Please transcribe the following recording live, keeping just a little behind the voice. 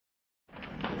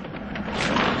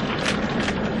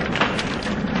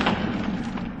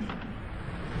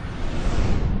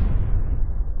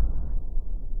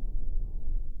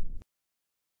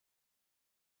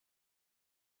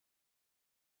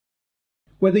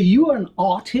Whether you are an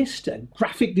artist, a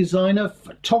graphic designer,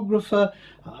 photographer,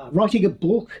 writing a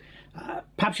book,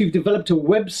 perhaps you've developed a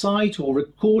website or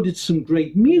recorded some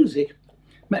great music,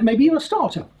 maybe you're a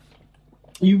startup.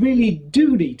 You really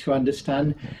do need to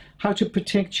understand how to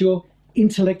protect your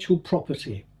intellectual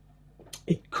property.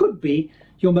 It could be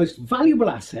your most valuable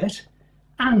asset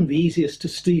and the easiest to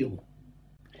steal.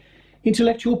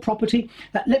 Intellectual property,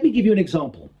 let me give you an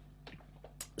example.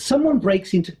 Someone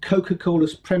breaks into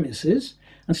Coca-Cola's premises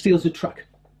and steals a truck.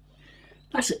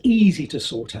 That's easy to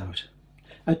sort out.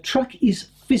 A truck is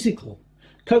physical.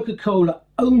 Coca-Cola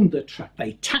owned the truck,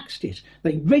 they taxed it,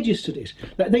 they registered it,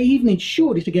 they even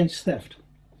insured it against theft.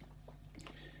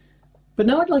 But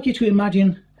now I'd like you to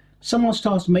imagine someone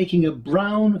starts making a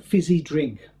brown fizzy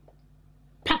drink,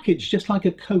 packaged just like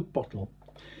a Coke bottle.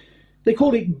 They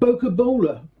call it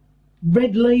Boca-Bola,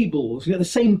 red labels, the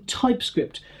same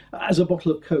typescript as a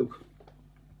bottle of Coke.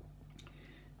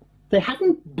 They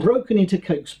haven't broken into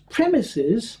Coke's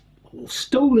premises or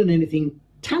stolen anything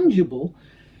tangible,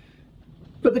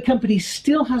 but the company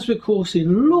still has recourse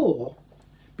in law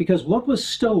because what was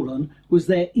stolen was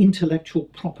their intellectual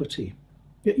property.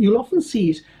 You'll often see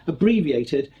it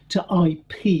abbreviated to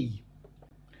IP.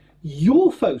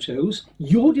 Your photos,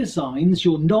 your designs,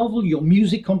 your novel, your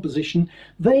music composition,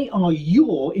 they are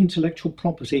your intellectual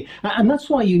property. And that's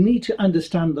why you need to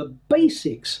understand the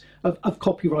basics of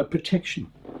copyright protection.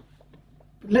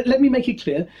 Let me make it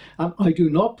clear, I do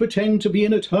not pretend to be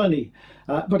an attorney,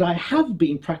 but I have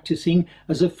been practicing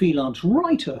as a freelance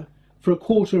writer for a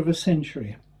quarter of a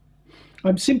century.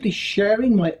 I'm simply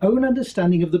sharing my own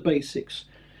understanding of the basics,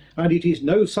 and it is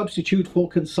no substitute for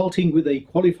consulting with a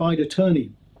qualified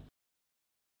attorney.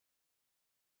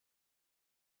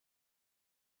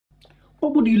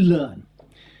 What would you learn?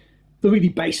 The really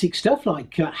basic stuff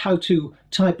like how to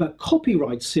type a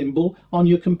copyright symbol on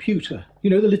your computer. You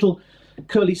know, the little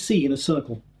curly C in a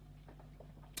circle.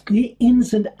 The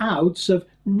ins and outs of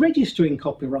registering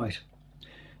copyright.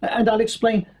 And I'll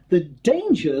explain the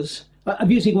dangers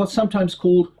of using what's sometimes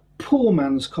called poor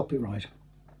man's copyright.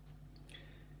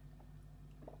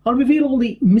 I'll reveal all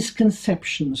the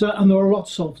misconceptions, and there are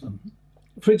lots of them.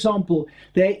 For example,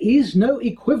 there is no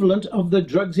equivalent of the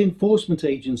Drugs Enforcement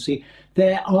Agency.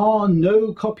 There are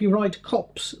no copyright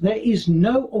cops. There is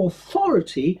no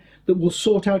authority that will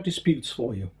sort out disputes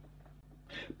for you.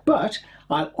 But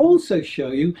I'll also show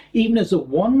you, even as a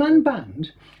one-man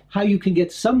band, how you can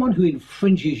get someone who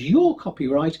infringes your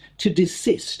copyright to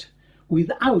desist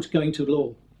without going to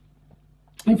law.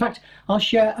 In fact, I'll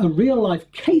share a real-life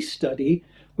case study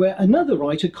where another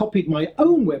writer copied my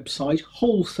own website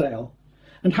wholesale,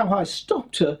 and how I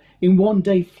stopped her in one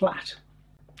day flat.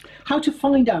 How to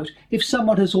find out if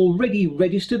someone has already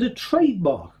registered a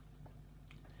trademark.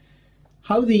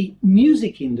 How the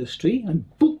music industry and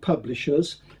book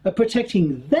publishers are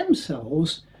protecting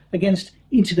themselves against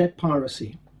internet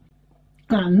piracy.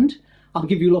 And I'll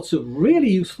give you lots of really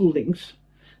useful links,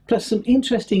 plus some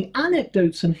interesting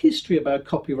anecdotes and history about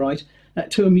copyright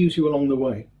to amuse you along the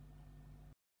way.